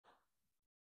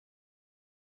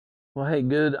Well, hey,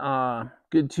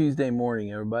 good Tuesday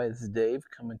morning, everybody. This is Dave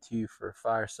coming to you for a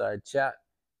fireside chat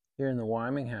here in the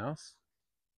Wyoming house.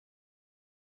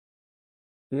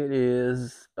 It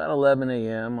is about 11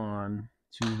 a.m. on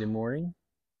Tuesday morning.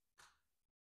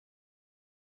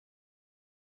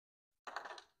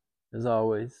 As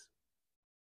always,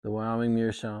 the Wyoming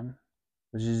meerschaum,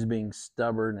 which is being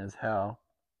stubborn as hell,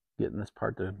 getting this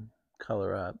part to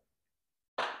color up.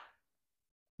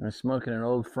 I'm smoking an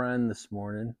old friend this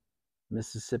morning,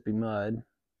 Mississippi Mud.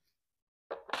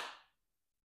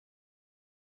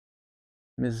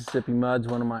 Mississippi Mud's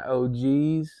one of my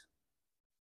OGs.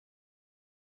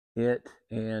 It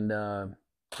and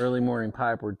Early Morning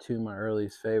Pipe were two of my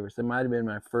earliest favorites. They might have been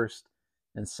my first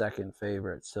and second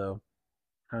favorite. So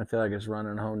kind of feel like it's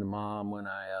running home to mom when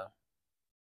I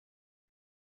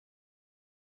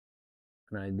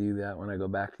do that, when I go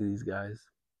back to these guys.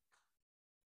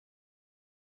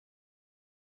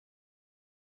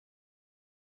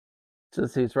 So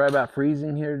let's see, it's right about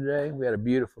freezing here today. We had a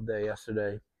beautiful day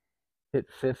yesterday. Hit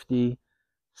 50,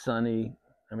 sunny.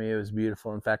 I mean, it was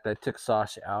beautiful. In fact, I took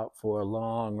Sasha out for a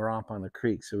long romp on the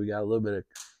creek. So we got a little bit of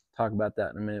talk about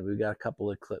that in a minute. We got a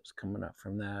couple of clips coming up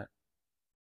from that.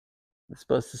 It's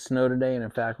supposed to snow today, and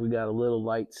in fact, we got a little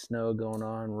light snow going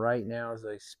on right now as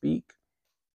I speak.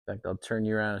 In fact, I'll turn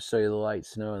you around and show you the light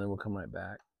snow, and then we'll come right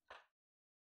back.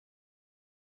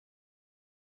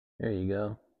 There you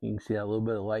go. You can see that little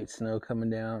bit of light snow coming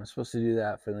down. I'm supposed to do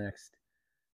that for the next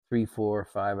 3, 4,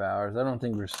 5 hours. I don't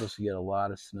think we're supposed to get a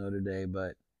lot of snow today,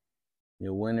 but you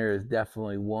know, winter is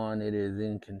definitely one. It is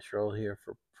in control here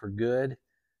for good.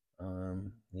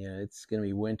 You know, it's going to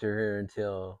be winter here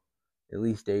until at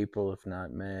least April, if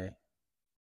not May.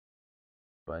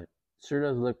 But sure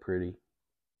does look pretty.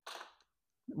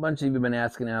 A bunch of you have been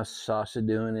asking how's Sasha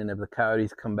doing and if the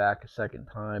coyotes come back a second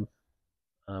time,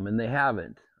 and they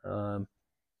haven't.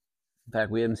 In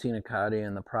fact, we haven't seen a coyote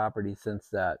on the property since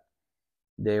that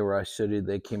day where I showed you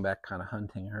they came back kind of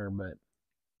hunting her. But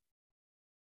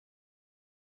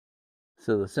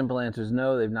so the simple answer is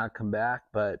no, they've not come back,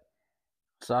 but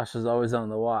Sasha's always on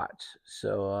the watch.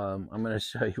 So I'm going to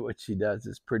show you what she does.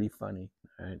 It's pretty funny.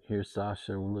 All right, here's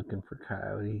Sasha. We're looking for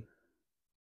coyote.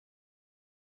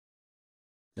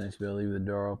 Nice to be able to leave the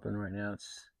door open right now.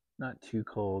 It's not too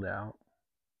cold out.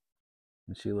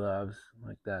 And she loves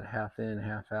like that half in,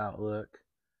 half out look.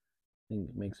 I think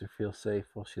it makes her feel safe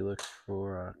while she looks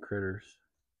for critters.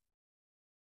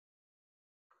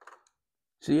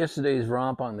 So yesterday's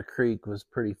romp on the creek was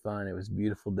pretty fun. It was a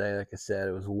beautiful day. Like I said,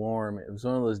 it was warm. It was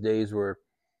one of those days where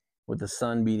with the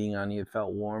sun beating on you, it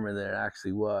felt warmer than it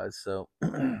actually was. So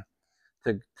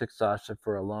took Sasha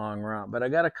for a long romp. But I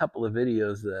got a couple of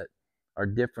videos that are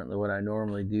different than what I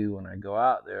normally do when I go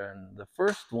out there. And the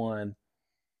first one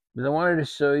is I wanted to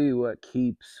show you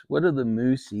what do the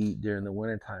moose eat during the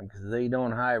wintertime, because they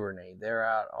don't hibernate. They're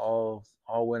out all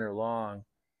winter long,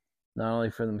 not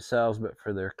only for themselves, but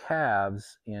for their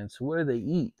calves. And so what do they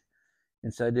eat?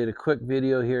 And so I did a quick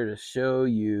video here to show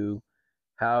you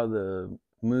how the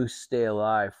moose stay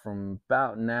alive from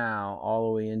about now all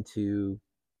the way into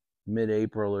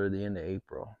mid-April or the end of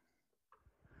April.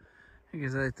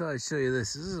 Because I thought I'd show you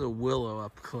this. This is a willow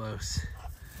up close.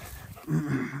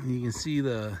 You can see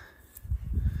the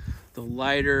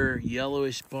lighter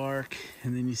yellowish bark,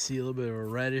 and then you see a little bit of a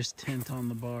reddish tint on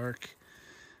the bark.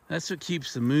 That's what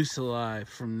keeps the moose alive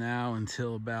from now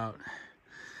until about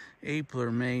April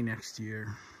or May next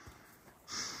year.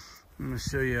 I'm going to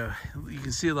show you. You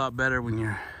can see a lot better when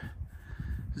you're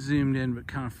zoomed in, but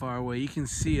kind of far away. You can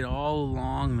see it all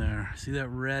along there. See that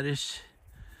reddish?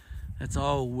 That's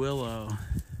all willow.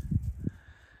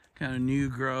 Kind of new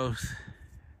growth.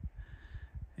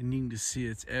 And you can just see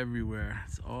it's everywhere.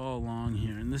 It's all along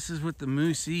here. And this is what the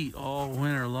moose eat all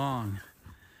winter long.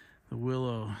 The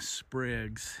willow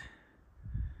sprigs.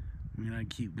 I mean, I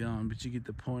keep going, but you get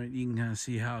the point. You can kind of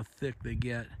see how thick they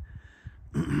get.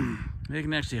 They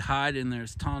can actually hide in there.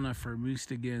 It's tall enough for a moose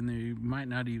to get in there. You might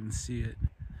not even see it.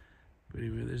 But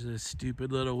anyway, there's a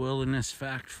stupid little wilderness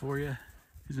fact for you.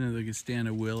 Here's another good stand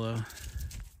of willow.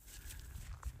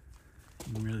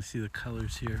 You can really see the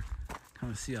colors here.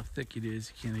 Kind of see how thick it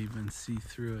is. You can't even see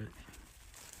through it.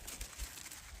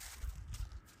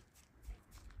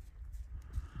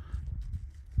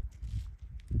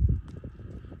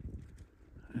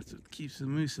 That's what keeps the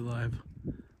moose alive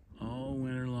all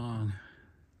winter long.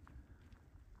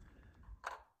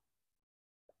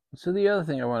 So the other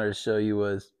thing I wanted to show you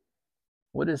was,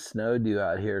 what does snow do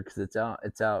out here? Because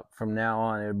it's out from now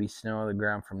on. It'll be snow on the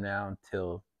ground from now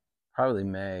until probably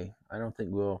May. I don't think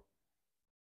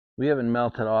we haven't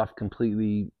melted off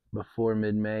completely before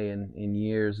mid-May in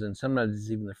years, and sometimes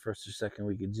it's even the first or second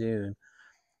week of June.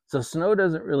 So snow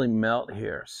doesn't really melt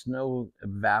here. Snow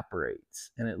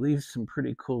evaporates, and it leaves some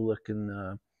pretty cool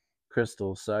looking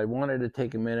crystals. So I wanted to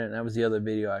take a minute, and that was the other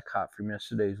video I caught from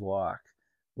yesterday's walk,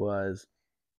 was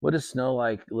what does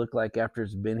snow look like after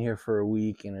it's been here for a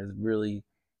week and has really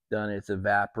done its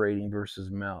evaporating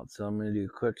versus melt. So I'm going to do a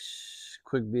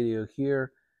quick video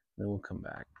here, then we'll come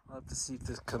back. We'll have to see if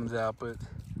this comes out, but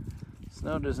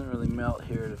snow doesn't really melt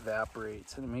here, it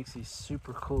evaporates, and it makes these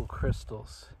super cool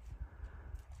crystals.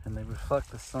 And they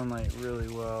reflect the sunlight really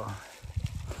well.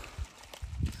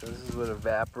 So this is what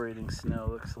evaporating snow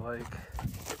looks like.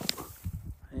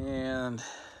 And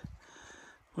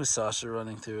with Sasha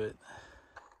running through it.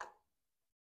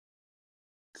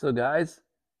 So guys,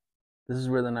 this is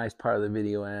where the nice part of the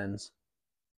video ends.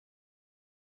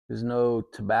 There's no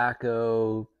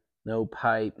tobacco, no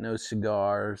pipe, no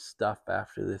cigar stuff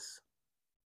after this.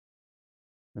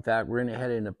 In fact, we're going to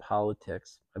head into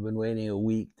politics. I've been waiting a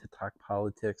week to talk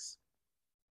politics.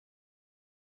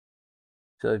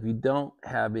 So if you don't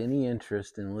have any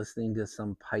interest in listening to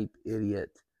some pipe idiot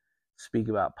speak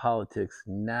about politics,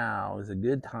 now is a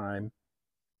good time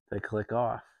to click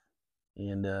off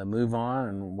and move on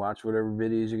and watch whatever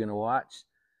videos you're going to watch.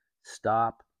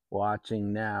 Stop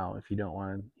watching now if you don't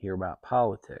want to hear about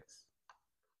politics.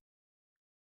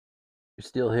 You're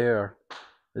still here.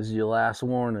 This is your last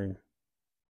warning.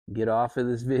 Get off of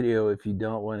this video if you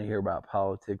don't want to hear about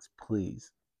politics,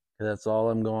 please. That's all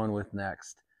I'm going with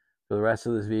next. For the rest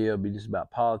of this video, it'll be just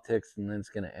about politics, and then it's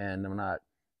going to end. I'm not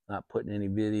putting any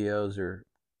videos or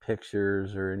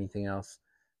pictures or anything else.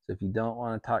 So if you don't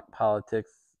want to talk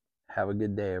politics, have a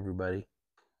good day, everybody.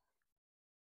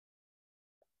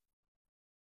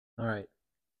 All right.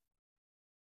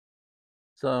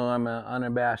 So I'm an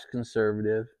unabashed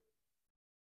conservative.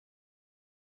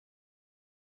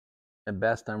 At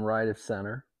best, I'm right of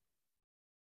center.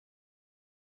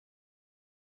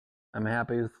 I'm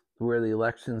happy with where the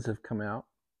elections have come out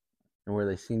and where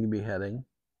they seem to be heading.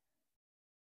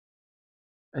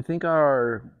 I think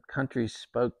our country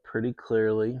spoke pretty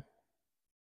clearly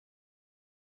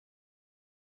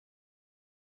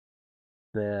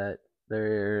that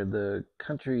the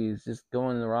country is just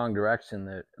going in the wrong direction,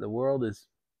 that the world is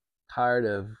tired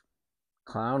of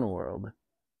clown world,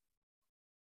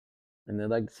 and they'd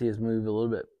like to see us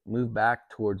move back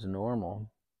towards normal.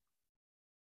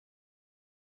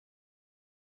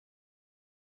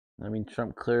 I mean,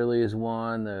 Trump clearly has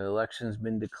won. The election's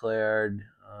been declared.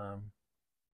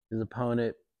 His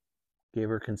opponent gave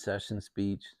her concession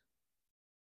speech,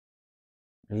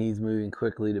 and he's moving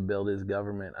quickly to build his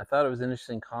government. I thought it was an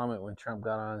interesting comment when Trump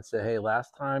got on and said, hey,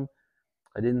 last time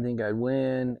I didn't think I'd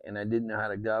win, and I didn't know how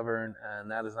to govern,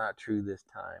 and that is not true this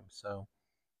time. So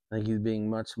I think he's being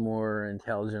much more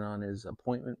intelligent on his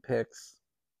appointment picks,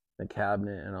 the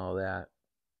cabinet, and all that.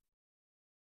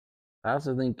 I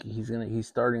also think he's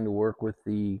starting to work with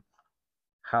the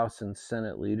House and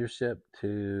Senate leadership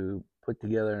to put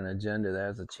together an agenda that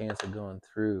has a chance of going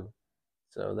through.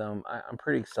 So I'm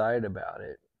pretty excited about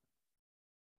it.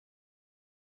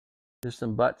 There's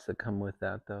some buts that come with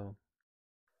that, though.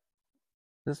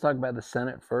 Let's talk about the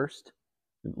Senate first.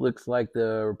 It looks like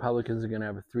the Republicans are going to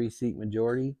have a 3-seat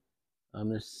majority.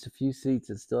 There's a few seats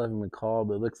that still haven't been called,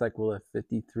 but it looks like we'll have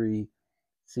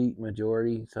 53-seat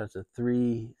majority. So it's a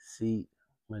 3-seat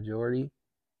majority.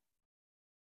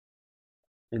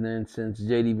 And then since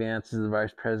J.D. Vance is the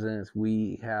vice president,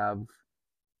 we have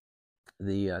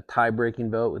the tie-breaking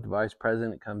vote with the vice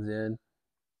president comes in.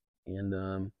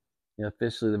 And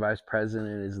officially the vice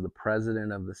president is the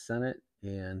president of the Senate,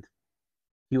 and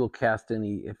he will cast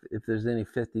any, if there's any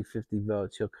 50-50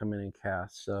 votes, he'll come in and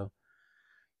cast. So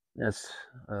that's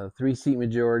a 3-seat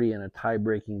majority and a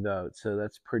tie-breaking vote. So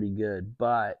that's pretty good.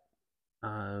 But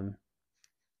I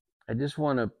just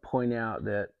want to point out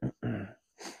that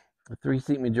a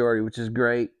 3-seat majority, which is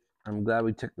great. I'm glad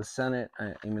we took the Senate.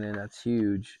 I mean, that's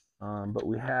huge. But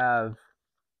we have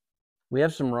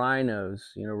some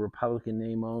rhinos, Republican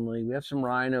name only. We have some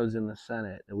rhinos in the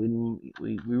Senate that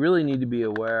we really need to be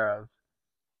aware of.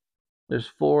 There's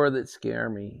 4 that scare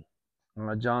me.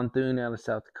 John Thune out of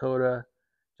South Dakota,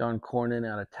 John Cornyn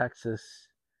out of Texas,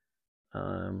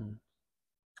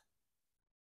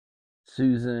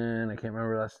 Susan, I can't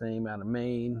remember her last name, out of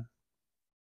Maine,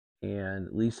 and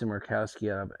Lisa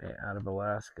Murkowski out of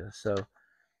Alaska. So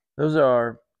those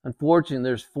are, unfortunately,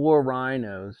 there's 4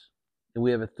 rhinos, and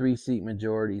we have a 3-seat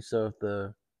majority. So if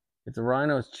the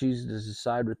rhinos choose to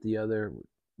decide with the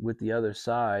other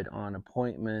side on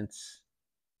appointments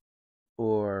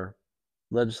or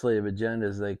legislative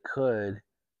agendas, they could.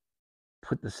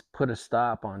 put a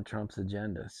stop on Trump's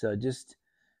agenda. So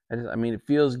I mean, it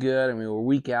feels good. I mean, we're a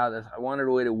week out. I wanted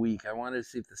to wait a week. I wanted to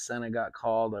see if the Senate got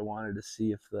called. I wanted to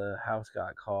see if the House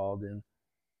got called, and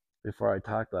before I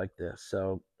talked like this.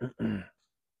 So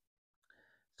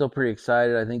still pretty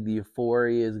excited. I think the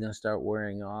euphoria is going to start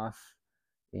wearing off,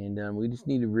 and we just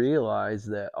need to realize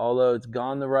that although it's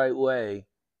gone the right way,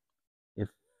 if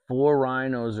 4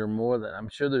 rhinos or more than, I'm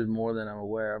sure there's more than I'm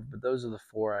aware of, but those are the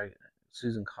 4.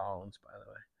 Susan Collins, by the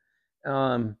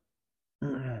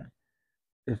way.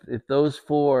 If those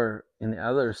 4 in the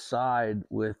other side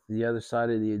with the other side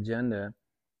of the agenda,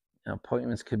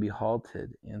 appointments could be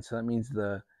halted, and so that means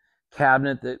the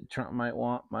cabinet that Trump might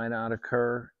want might not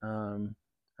occur.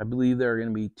 I believe there are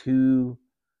going to be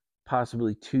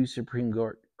possibly two Supreme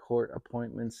Court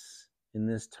appointments in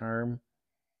this term.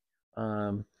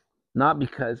 Not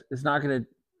because it's not going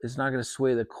to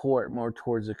sway the court more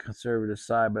towards the conservative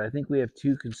side, but I think we have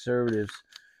 2 conservatives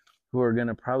who are going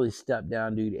to probably step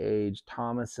down due to age,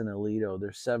 Thomas and Alito.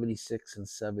 They're 76 and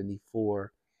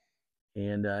 74.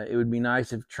 And it would be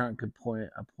nice if Trump could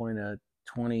appoint a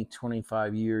 20,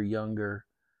 25-year younger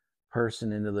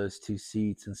person into those 2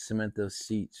 seats and cement those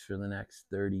seats for the next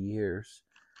 30 years.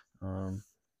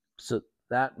 So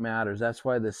that matters. That's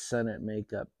why the Senate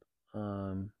makeup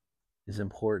is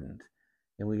important.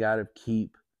 And we got to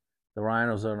keep the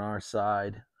rhinos on our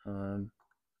side.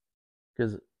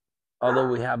 Because although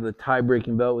we have the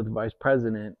tie-breaking vote with the vice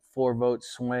president, 4 votes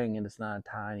swing and it's not a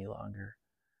tie any longer.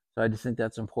 So I just think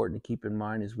that's important to keep in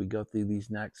mind as we go through these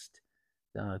next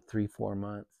 3-4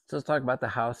 months. So let's talk about the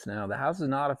House now. The House has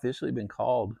not officially been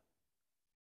called.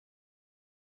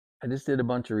 I just did a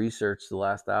bunch of research the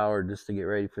last hour just to get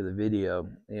ready for the video,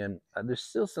 and there's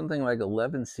still something like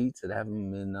 11 seats that have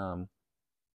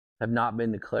not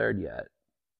been declared yet.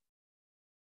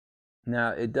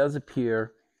 Now, it does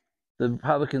appear the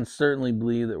Republicans certainly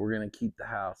believe that we're going to keep the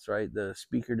House, right? The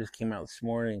Speaker just came out this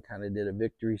morning and kind of did a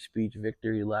victory speech,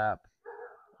 victory lap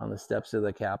on the steps of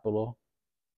the Capitol.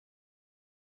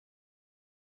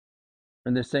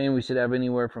 And they're saying we should have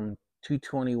anywhere from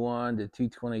 221 to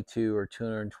 222 or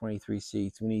 223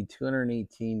 seats. We need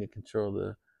 218 to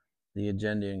control the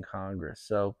agenda in Congress.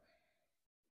 So,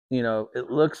 it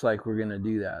looks like we're going to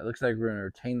do that. It looks like we're going to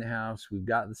retain the House. We've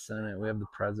got the Senate. We have the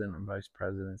president and vice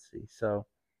presidency. So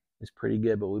it's pretty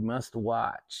good, but we must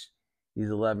watch these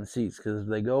 11 seats, because if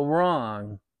they go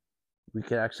wrong, we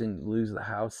could actually lose the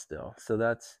House still. So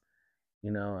that's,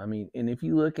 and if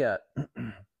you look at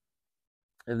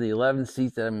of the 11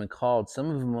 seats that have been called, some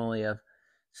of them only have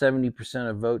 70%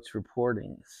 of votes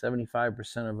reporting,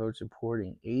 75% of votes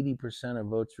reporting, 80% of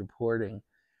votes reporting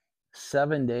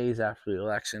 7 days after the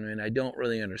election. I mean, I don't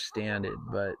really understand it,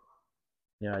 but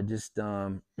I just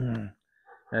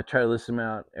I try to list them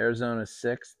out. Arizona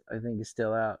 6th, I think, is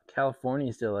still out.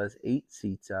 California still has 8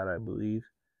 seats out, I believe.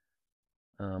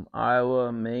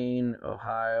 Iowa, Maine,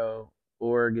 Ohio,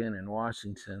 Oregon, and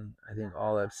Washington, I think,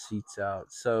 all have seats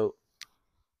out. So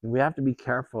we have to be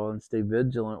careful and stay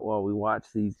vigilant while we watch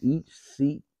these. Each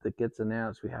seat that gets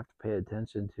announced, we have to pay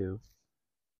attention to.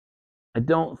 I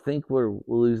don't think we'll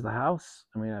lose the House.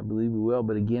 I mean, I believe we will,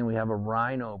 but again, we have a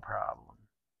rhino problem.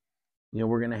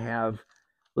 We're going to have,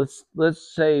 let's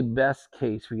say best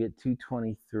case, we get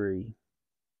 223.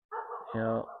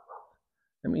 That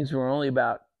means we're only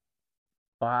about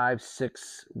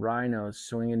 5-6 rhinos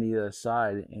swinging to the other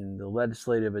side, and the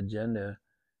legislative agenda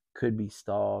could be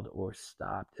stalled or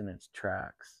stopped in its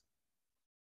tracks.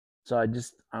 So I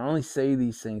only say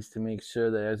these things to make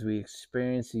sure that as we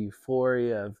experience the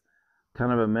euphoria of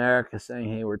kind of America saying,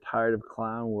 hey, we're tired of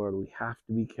clown world, we have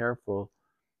to be careful.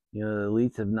 The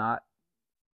elites have not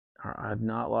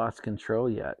lost control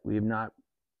yet. We have not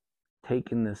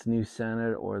taken this new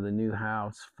Senate or the new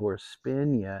House for a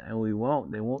spin yet, and we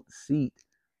won't. They won't seat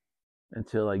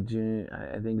until like June.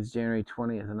 I think it's January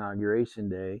 20th, Inauguration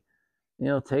Day.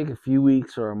 It'll take a few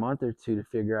weeks or a month or two to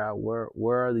figure out where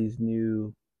are these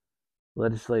new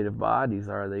legislative bodies.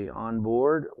 Are they on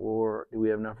board, or do we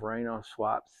have enough rhino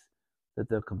swaps that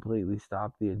they'll completely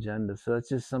stop the agenda? So that's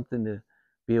just something to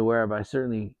be aware of. I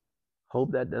certainly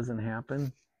hope that doesn't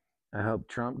happen. I hope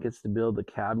Trump gets to build the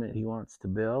cabinet he wants to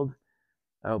build.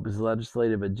 I hope his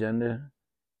legislative agenda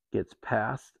gets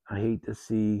passed. I'm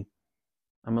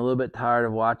a little bit tired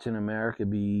of watching America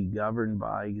be governed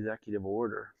by executive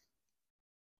order.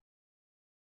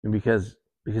 And because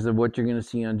of what you're going to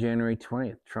see on January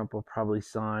 20th, Trump will probably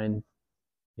sign,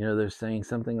 they're saying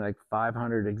something like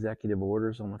 500 executive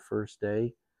orders on the first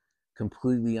day,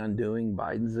 completely undoing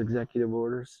Biden's executive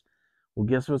orders. Well,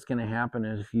 guess what's going to happen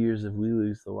in a few years if we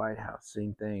lose the White House?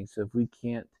 Same thing. So if we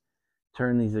can't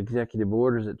turn these executive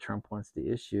orders that Trump wants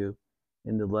to issue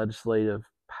into legislative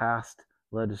passed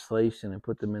legislation and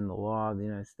put them in the law of the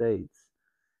United States.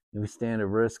 And we stand at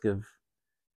risk of,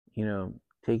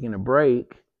 taking a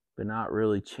break, but not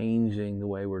really changing the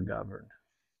way we're governed.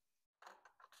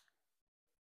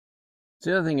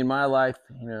 The other thing in my life,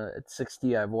 at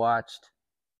 60, I've watched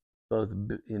both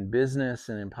in business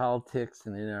and in politics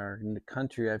and in the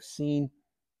country. I've seen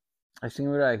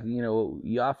what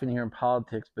you often hear in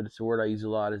politics, but it's a word I use a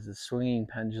lot, is the swinging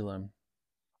pendulum.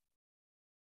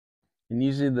 And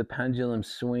usually the pendulum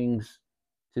swings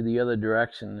to the other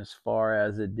direction as far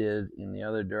as it did in the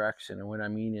other direction. And what I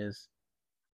mean is,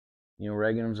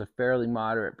 Reagan was a fairly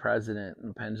moderate president, and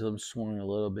the pendulum swung a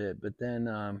little bit, but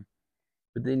then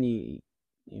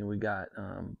we got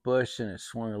Bush, and it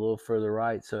swung a little further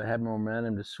right, so it had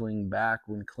momentum to swing back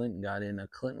when Clinton got in. Now,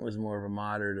 Clinton was more of a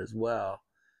moderate as well.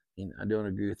 I don't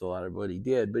agree with a lot of what he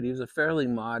did, but he was a fairly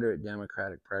moderate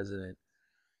Democratic president.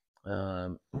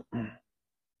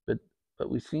 But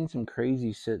we've seen some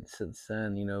crazy shit since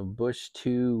then. Bush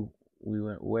 2, we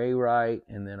went way right,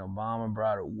 and then Obama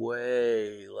brought it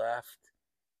way left.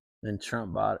 Then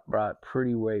Trump brought it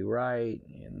pretty way right,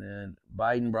 and then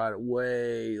Biden brought it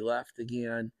way left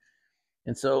again.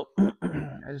 And so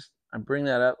I bring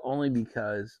that up only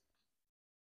because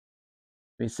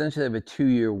we essentially have a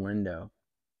 2-year window.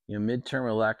 Midterm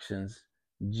elections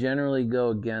generally go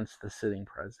against the sitting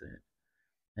president.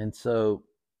 And so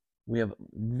we have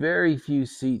very few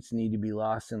seats need to be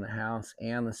lost in the House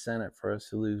and the Senate for us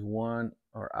to lose one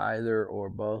or either or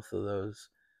both of those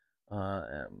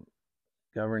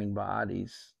governing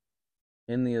bodies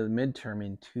in the midterm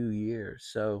in 2 years.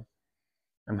 So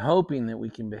I'm hoping that we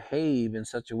can behave in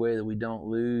such a way that we don't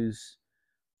lose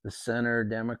the center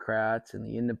Democrats and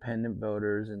the independent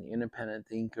voters and the independent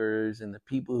thinkers and the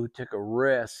people who took a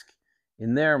risk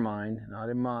in their mind, not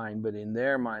in mine, but in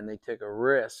their mind, they took a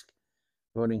risk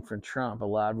voting for Trump. A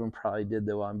lot of them probably did,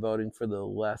 though. I'm voting for the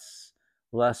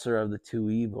lesser of the two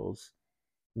evils.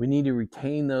 We need to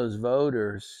retain those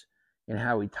voters in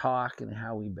how we talk and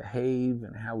how we behave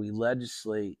and how we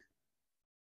legislate.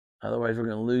 Otherwise, we're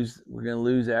going to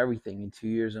lose everything in 2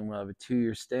 years, and we'll have a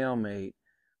 2-year stalemate,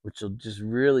 which will just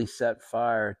really set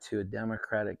fire to a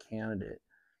Democratic candidate.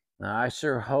 Now, I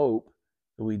sure hope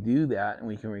that we do that and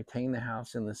we can retain the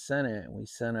House and the Senate, and we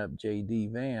send up J.D.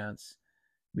 Vance,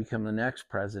 become the next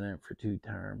president for 2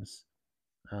 terms.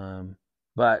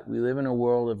 But we live in a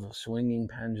world of a swinging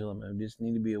pendulum, and we just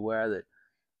need to be aware that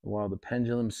while the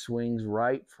pendulum swings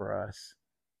right for us,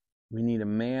 we need to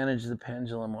manage the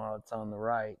pendulum while it's on the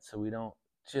right, so we don't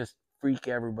just freak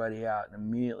everybody out and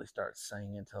immediately start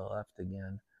swinging to the left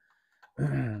again.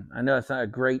 I know it's not a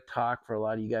great talk for a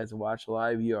lot of you guys to watch. A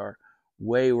lot of you are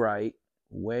way right,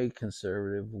 way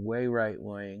conservative, way right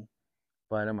wing.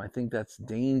 But I think that's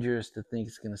dangerous to think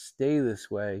it's going to stay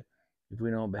this way if we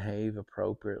don't behave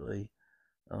appropriately.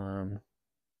 I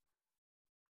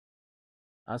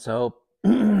also hope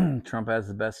Trump has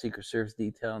the best Secret Service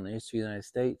detail in the history of the United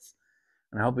States.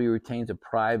 And I hope he retains a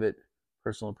private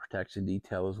personal protection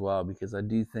detail as well, because I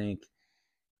do think,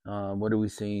 what are we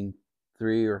seeing?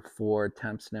 3 or 4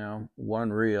 attempts now,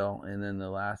 1 real, and then the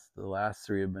last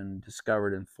 3 have been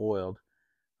discovered and foiled.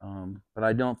 But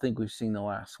I don't think we've seen the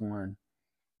last one.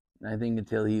 I think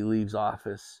until he leaves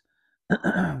office,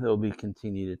 there'll be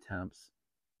continued attempts.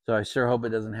 So I sure hope it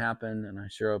doesn't happen, and I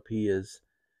sure hope he is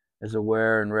as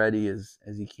aware and ready as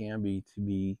he can be to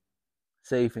be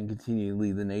safe and continue to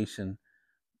lead the nation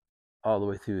all the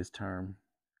way through his term.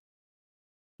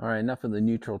 All right, enough of the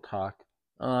neutral talk.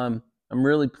 I'm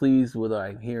really pleased with what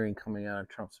I'm hearing coming out of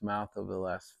Trump's mouth over the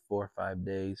last 4 or 5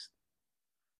 days.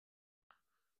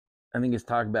 I think his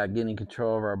talk about getting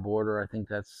control of our border, I think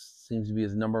that seems to be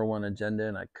his #1 agenda,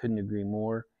 and I couldn't agree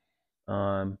more.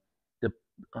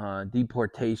 The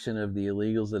deportation of the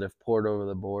illegals that have poured over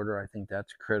the border, I think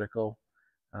that's critical.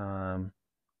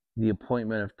 The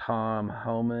appointment of Tom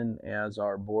Homan as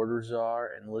our border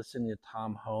czar, and listening to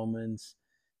Tom Homan's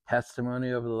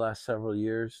testimony over the last several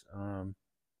years,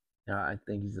 I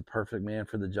think he's the perfect man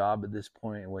for the job at this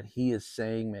point, and what he is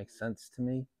saying makes sense to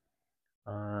me.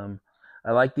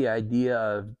 I like the idea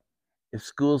of, if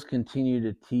schools continue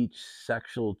to teach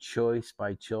sexual choice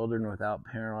by children without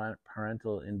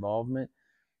parental involvement,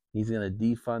 he's going to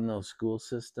defund those school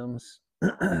systems.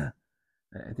 I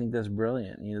think that's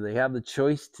brilliant. They have the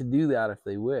choice to do that if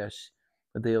they wish,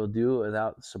 but they will do it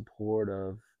without the support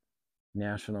of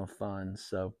national funds.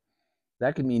 So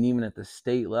that could mean even at the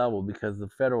state level, because the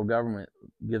federal government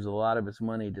gives a lot of its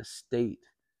money to state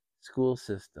school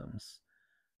systems.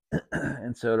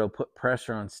 And so it'll put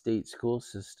pressure on state school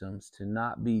systems to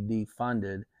not be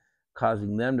defunded,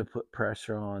 causing them to put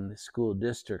pressure on the school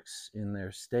districts in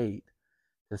their state.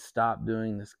 to stop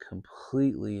doing this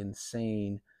completely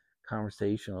insane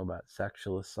conversation about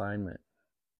sexual assignment.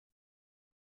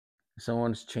 If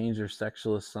someone's changed their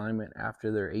sexual assignment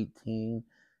after they're 18,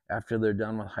 after they're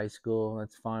done with high school,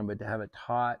 that's fine. But to have it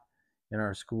taught in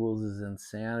our schools is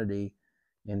insanity.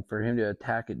 And for him to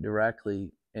attack it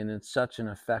directly and in such an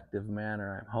effective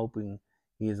manner, I'm hoping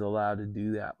he is allowed to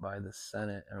do that by the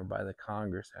Senate or by the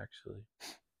Congress, actually.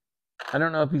 I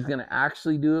don't know if he's going to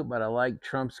actually do it, but I like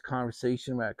Trump's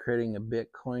conversation about creating a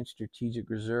Bitcoin strategic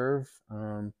reserve.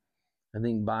 I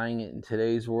think buying it in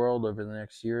today's world over the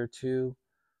next year or two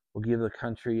will give the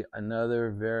country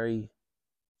another very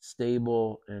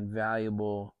stable and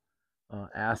valuable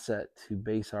asset to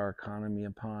base our economy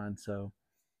upon. So,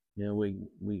 you know,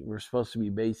 we're supposed to be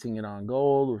basing it on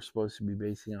gold. We're supposed to be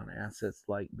basing it on assets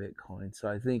like Bitcoin. So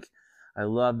I think I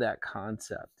love that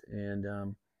concept.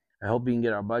 And I hope he can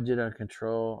get our budget under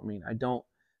control. I mean, I don't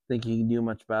think he can do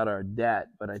much about our debt,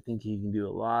 but I think he can do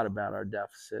a lot about our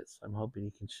deficits. I'm hoping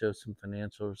he can show some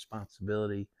financial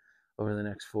responsibility over the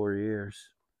next 4 years.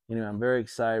 Anyway, I'm very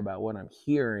excited about what I'm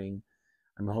hearing.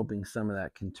 I'm hoping some of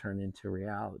that can turn into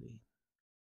reality.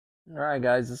 All right,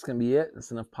 guys, that's going to be it.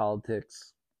 That's enough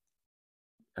politics.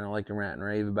 I don't like to rant and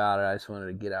rave about it. I just wanted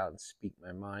to get out and speak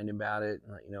my mind about it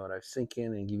and let you know what I was thinking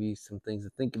and give you some things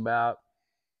to think about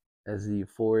as the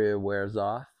euphoria wears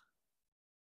off.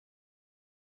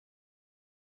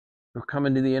 We're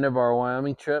coming to the end of our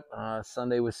Wyoming trip.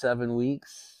 Sunday was 7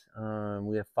 weeks.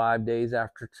 We have 5 days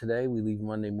after today. We leave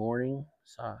Monday morning.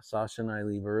 Sasha and I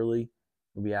leave early.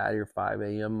 We'll be out here 5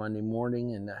 a.m. Monday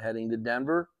morning and heading to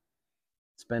Denver.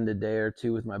 Spend a day or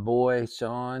two with my boy,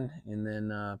 Sean, and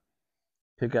then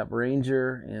pick up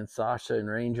Ranger. And Sasha and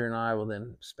Ranger and I will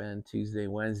then spend Tuesday,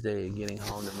 Wednesday getting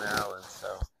home to Maryland.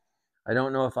 So I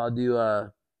don't know if I'll do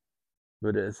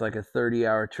but it's like a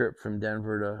 30-hour trip from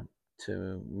Denver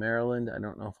to Maryland. I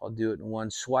don't know if I'll do it in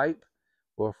one swipe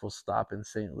or if we'll stop in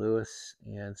St. Louis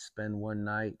and spend one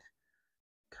night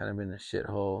kind of in a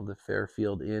shithole, the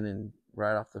Fairfield Inn and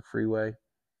right off the freeway.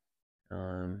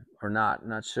 Or not.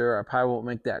 Not sure. I probably won't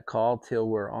make that call till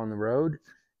we're on the road.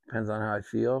 Depends on how I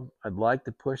feel. I'd like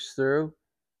to push through.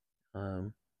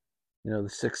 You know, the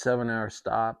 6-7 hour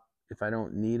stop, if I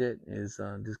don't need it, is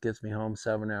just gets me home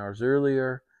 7 hours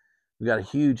earlier. We got a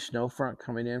huge snow front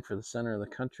coming in for the center of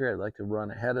the country. I'd like to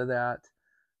run ahead of that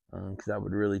because that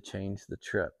would really change the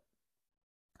trip.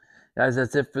 Guys,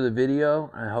 that's it for the video.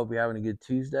 I hope you're having a good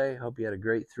Tuesday. Hope you had a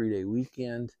great 3-day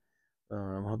weekend.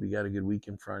 Hope you got a good week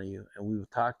in front of you. And we will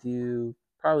talk to you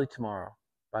probably tomorrow.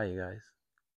 Bye, you guys.